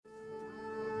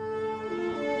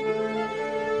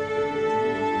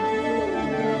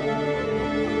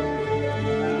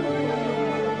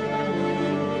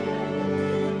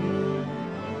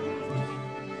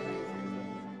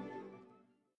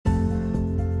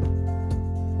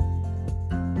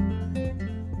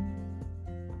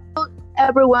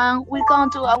everyone,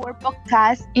 welcome to our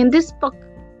podcast. In this podcast,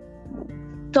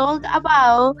 talk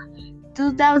about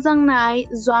 2009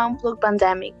 swine flu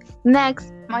pandemic.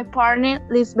 Next, my partner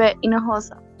Lisbeth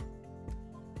Hinojosa.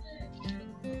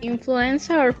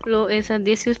 Influenza or flu is a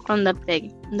disease from the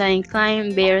pig that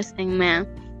includes bears and man.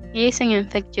 It is an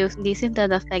infectious disease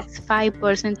that affects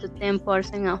 5% to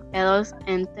 10% of adults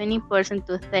and 20%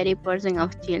 to 30%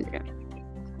 of children.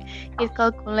 It's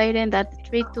calculated that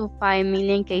 3 to 5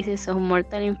 million cases of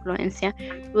mortal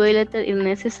influenza-related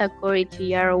illnesses occur each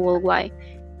year worldwide,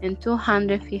 and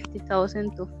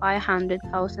 250,000 to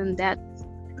 500,000 deaths.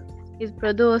 It's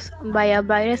produced by a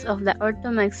virus of the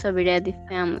Orthomyxoviridae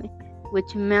family,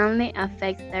 which mainly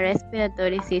affects the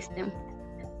respiratory system.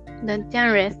 The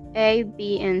genres A,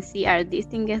 B, and C are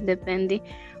distinguished depending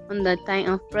on the type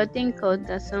of protein code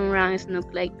that surrounds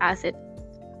nucleic acid.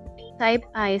 Type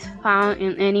A is found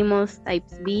in animals,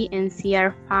 types B and C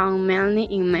are found mainly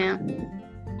in man.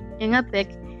 In a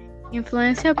pig,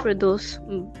 influenza produced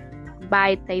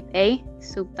by type A,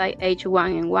 subtype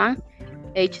H1N1,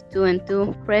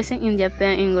 H2N2, present in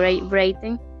Japan and Great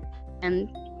Britain, and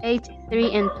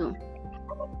H3N2.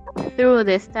 Through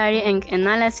the study and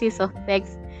analysis of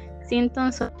pigs,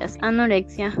 symptoms such as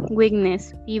anorexia,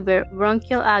 weakness, fever,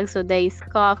 bronchial exudates,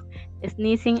 cough,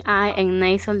 sneezing, eye, and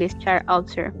nasal discharge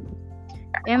observed.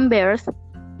 In bears,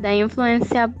 the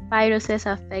influenza viruses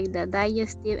affect the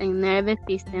digestive and nervous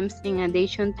systems in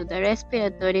addition to the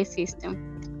respiratory system.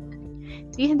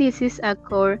 These diseases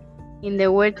occur in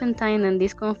the winter time and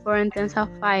discomfort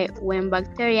intensifies when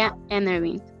bacteria enter.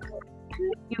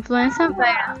 Influenza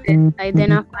viruses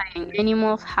identified in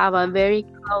animals have a very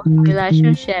close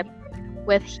relationship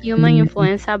with human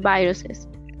influenza viruses.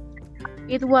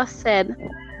 It was said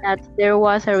that there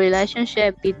was a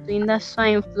relationship between the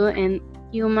swine flu and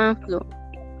human flu.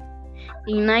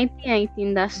 In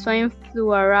 1918, the swine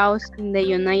flu arose in the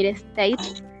United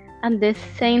States at the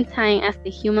same time as the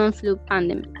human flu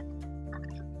pandemic.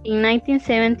 In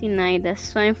 1979, the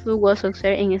swine flu was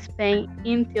observed in Spain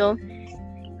until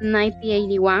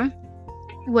 1981,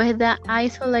 with the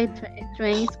isolated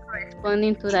strains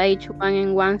corresponding to the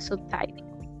H1N1 subtype.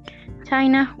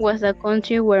 China was the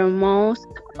country where most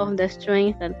of the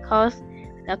strains that caused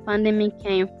the pandemic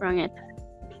came from. It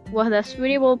was a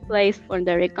suitable place for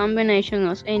the recombination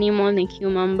of animal and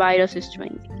human virus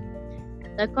strains.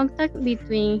 The contact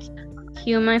between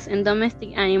humans and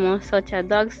domestic animals such as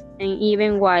dogs and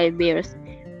even wild bears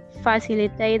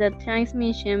facilitate the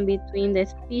transmission between the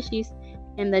species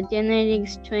and the genetic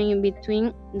strain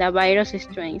between the virus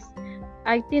strains,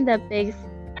 acting the pigs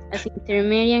as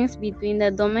intermediaries between the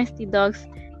domestic dogs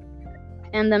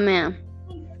and the man.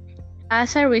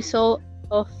 As a result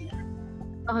of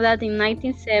that, in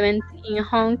 1970 in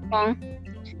Hong Kong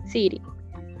City,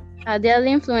 a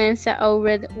deadly influenza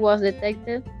outbreak was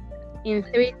detected in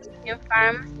 3 chicken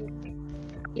farms.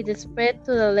 It spread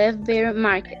to the left bear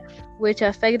market, which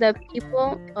affected the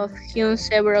people, of whom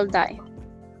several died.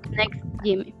 Next,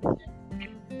 Jimmy.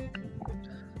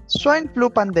 Swine flu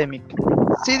pandemic.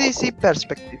 CDC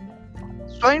perspective.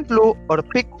 Swine flu or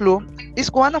pig flu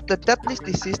is one of the deadliest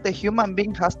diseases the human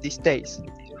being has these days.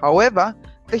 However,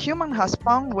 the human has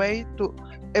found a way to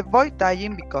avoid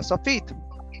dying because of it.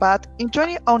 But in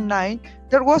 2009,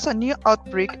 there was a new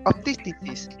outbreak of this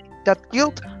disease that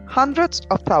killed hundreds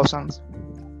of thousands.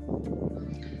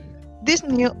 This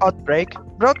new outbreak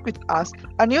brought with us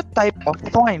a new type of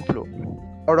swine flu,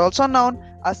 or also known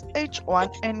as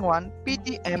H1N1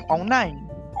 PTM09.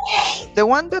 The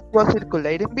one that was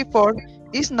circulating before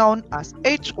is known as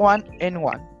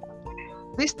H1N1.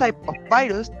 This type of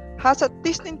virus has a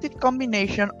distinctive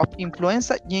combination of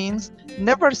influenza genes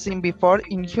never seen before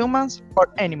in humans or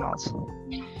animals.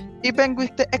 Even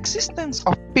with the existence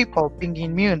of people being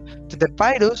immune to the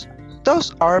virus,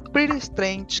 those are pretty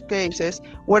strange cases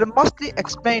were mostly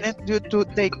explained due to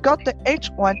they got the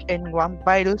H1N1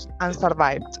 virus and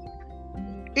survived.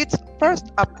 Its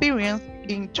first appearance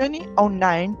in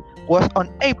 2009 was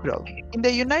on April in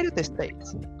the United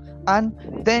States, and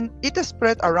then it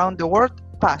spread around the world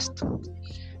fast,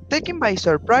 taking by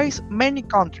surprise many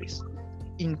countries.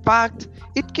 In fact,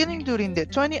 it killed during the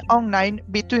 2009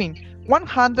 between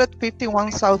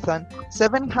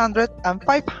 151,700 and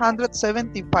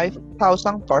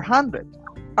 575,400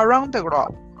 around the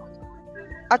globe.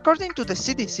 According to the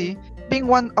CDC, being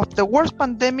one of the worst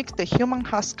pandemics the human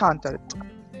has countered.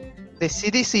 The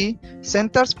CDC,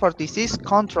 Centers for Disease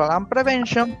Control and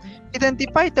Prevention,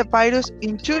 identified the virus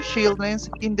in 2 children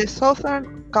in the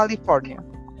Southern California.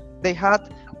 They had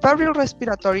febrile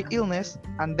respiratory illness,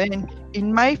 and then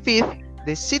in May 5th,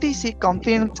 the CDC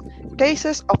confirmed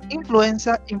cases of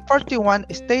influenza in 41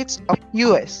 states of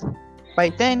US. By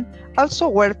then, also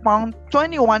were found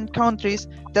 21 countries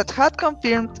that had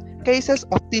confirmed cases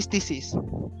of this disease.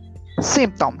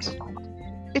 Symptoms.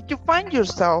 If you find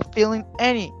yourself feeling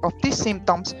any of these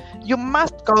symptoms, you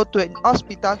must go to an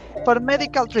hospital for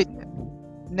medical treatment.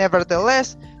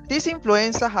 Nevertheless, this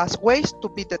influenza has ways to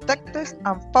be detected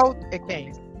and fought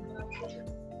against.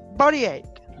 Body ache,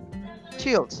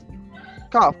 chills,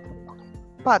 cough,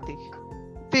 fatigue,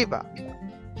 fever,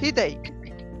 headache,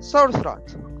 sore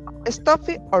throat,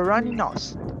 stuffy or runny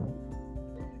nose.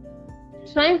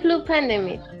 Swine flu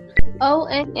pandemic,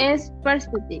 ONS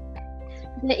perspective.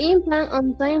 The impact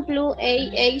on swine flu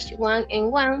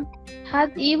AH1N1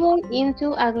 had evolved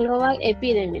into a global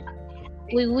epidemic.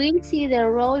 We will see the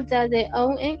role that the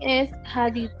ONS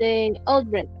had in the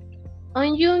outbreak.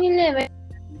 On June 11,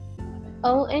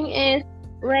 ONS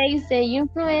raised the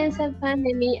influenza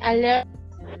pandemic alert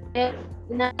to the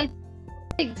United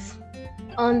States.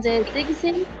 On the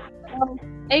 16th of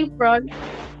April,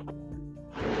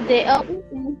 the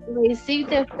ONS received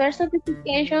the first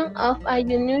notification of a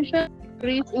unusual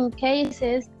increase in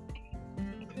cases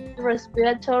of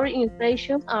respiratory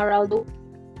infection around the world.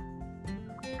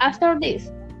 After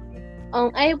this,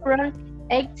 on April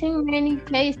 18, many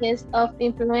cases of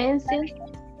influenza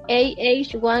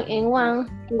AH1N1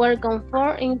 were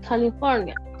confirmed in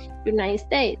California, United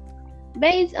States.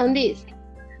 Based on this,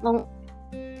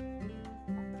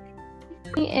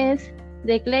 ONS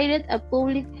declared a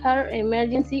public health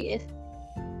emergency as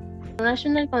a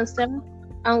national concern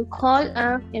and called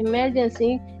an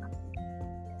emergency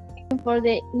for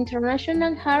the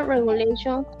International Health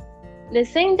Regulation. The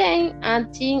same day, a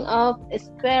team of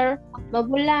experts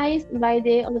mobilized by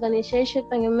the Organization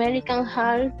Pan American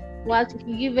Health was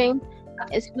given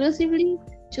exclusively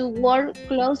to work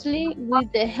closely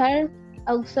with the health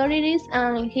authorities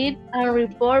and hit and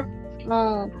report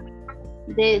on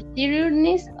the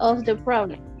seriousness of the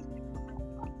problem.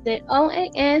 The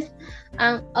ONS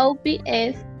and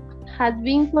OPS had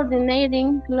been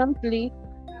coordinating closely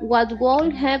what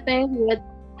would happen with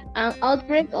an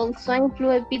outbreak of swine flu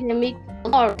epidemic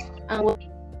occurs, and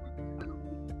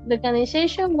the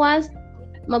organization was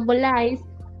mobilized,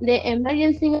 the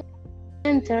emergency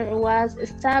center was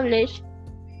established,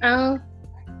 and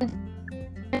the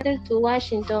center to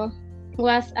Washington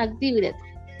was activated.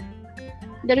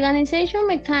 The organization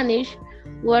mechanisms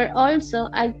were also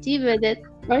activated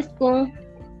to respond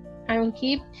and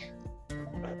keep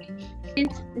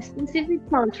its specific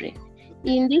country.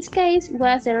 In this case,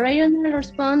 was a regional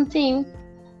response team,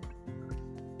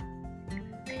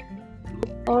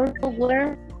 or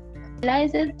were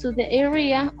localized to the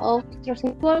area of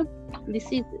transmissible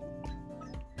diseases.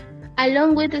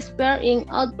 Along with experts in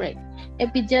outbreak,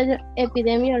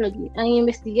 epidemiology, and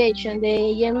investigation,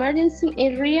 the emergency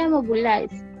area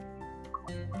mobilized.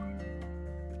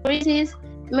 Crisis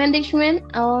management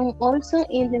and also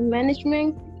in the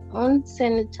management on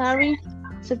sanitary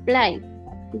supplies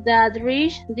that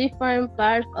reach different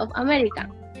parts of America,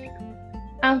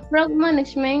 and fraud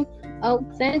management of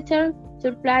sanitary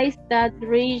supplies that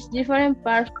reach different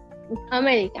parts of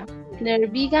America. They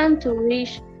began to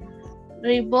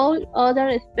revolve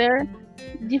other spare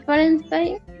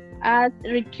differences as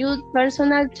recruit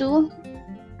personnel to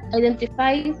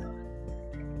identify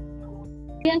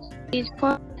each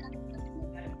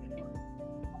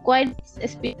quite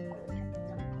specific.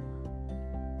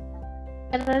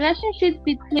 The relationship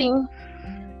between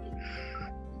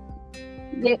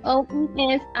the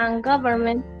ONS and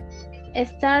government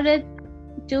started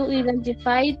to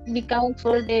identify because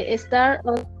for the start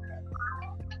of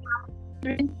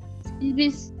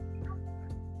service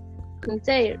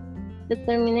their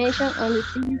determination on the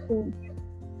citizen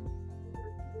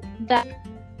that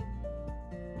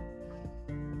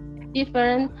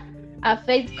different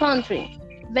affect country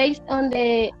based on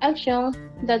the actions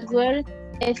that were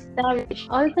established,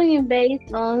 also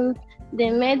based on the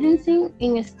medicine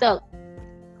in stock.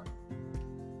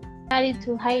 I wanted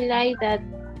to highlight that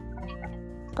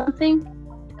something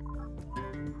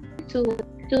to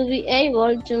be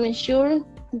able to measure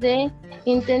the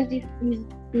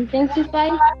intensify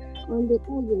on the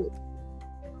outbreak.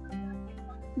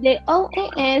 The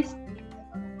ONS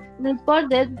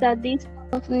reported that this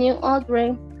new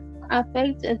outbreak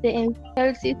affects the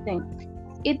health system.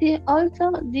 It is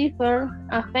also differ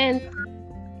affect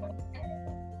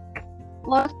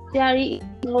what theory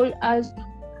role as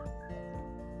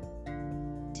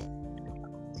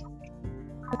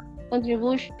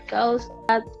contribution cause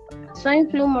that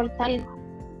swine flu mortality.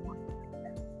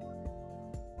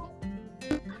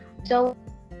 So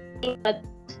but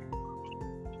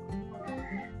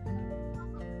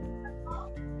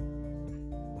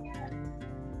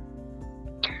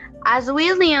As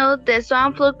we knew, the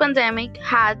swine flu pandemic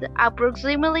had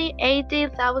approximately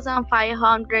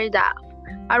 80,500 deaths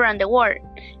around the world,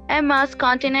 and most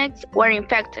continents were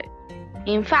infected.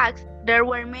 In fact, there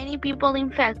were many people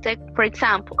infected. For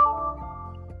example,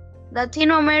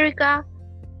 Latin America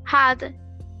had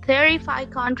 35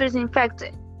 countries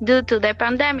infected due to the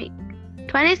pandemic.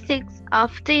 26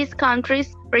 of these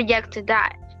countries rejected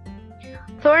diet.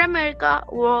 South America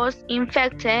was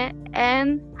infected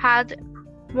and had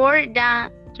more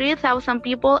than 3,000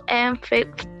 people and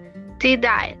 50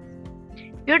 died.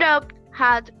 Europe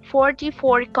had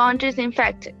 44 countries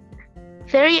infected.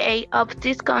 38 of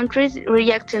these countries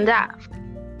rejected death.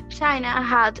 China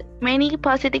had many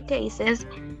positive cases,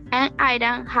 and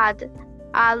Iran had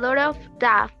a lot of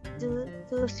deaths due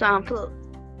to swine flu.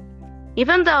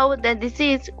 Even though the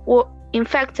disease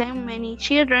infected many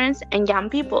children and young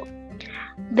people,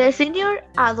 the senior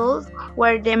adults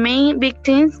were the main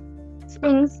victims,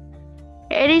 since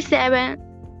 87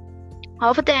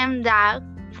 of them died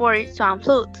for swine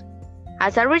flu.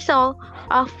 As a result,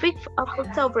 on 5th of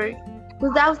October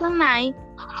 2009,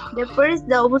 the first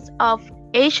dose of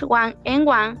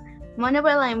H1N1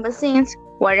 monovalent vaccines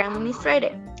were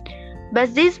administered.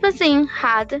 But this vaccine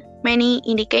had many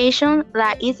indications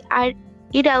that it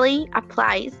ideally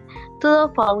applies to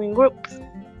the following groups: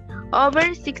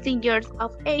 over 16 years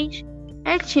of age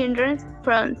and children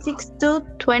from 6 to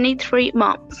 23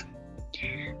 months.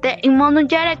 The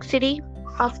immunogenicity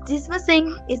of this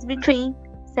vaccine is between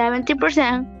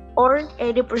 70% or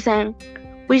 80%,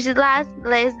 which lasts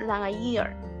less than a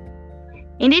year.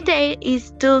 In detail,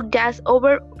 it took just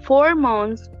over 4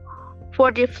 months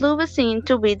for the flu vaccine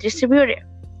to be distributed.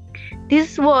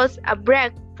 This was a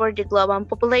break for the global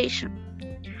population.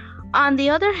 On the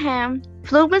other hand,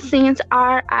 flu vaccines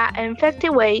are an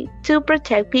effective way to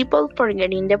protect people from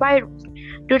getting the virus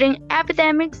during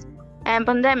epidemics and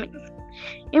pandemics.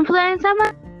 Influenza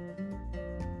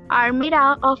are made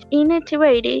out of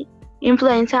inactivated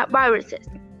influenza viruses.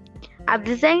 At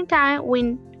the same time,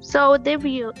 we saw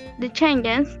the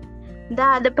changes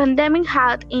that the pandemic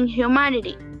had in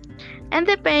humanity and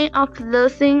the pain of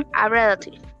losing a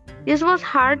relative. This was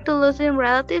hard to losing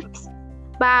relatives,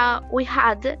 but we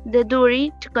had the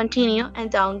duty to continue and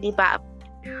don't give up.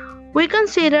 We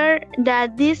consider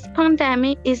that this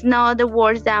pandemic is not the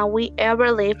worst that we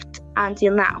ever lived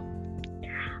until now.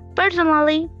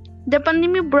 Personally, the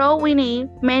pandemic brought with it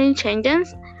many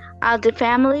changes at the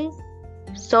families,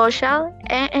 social,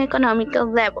 and economical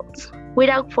levels,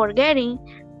 without forgetting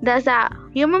that as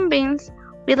human beings,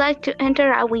 we like to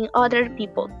interact with other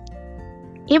people.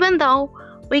 Even though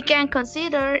we can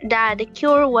consider that the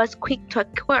cure was quick to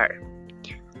occur,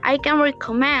 I can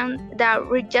recommend that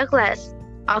regardless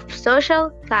of social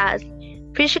class,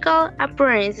 physical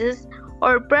appearances,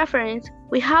 or preference,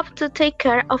 we have to take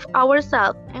care of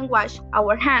ourselves and wash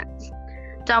our hands.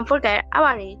 Don't forget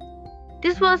about it.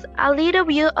 This was a little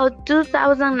view of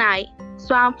 2009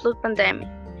 swine flu pandemic.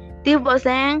 This was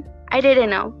an I didn't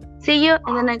know. See you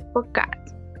in the next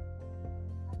podcast.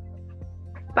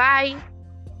 Bye.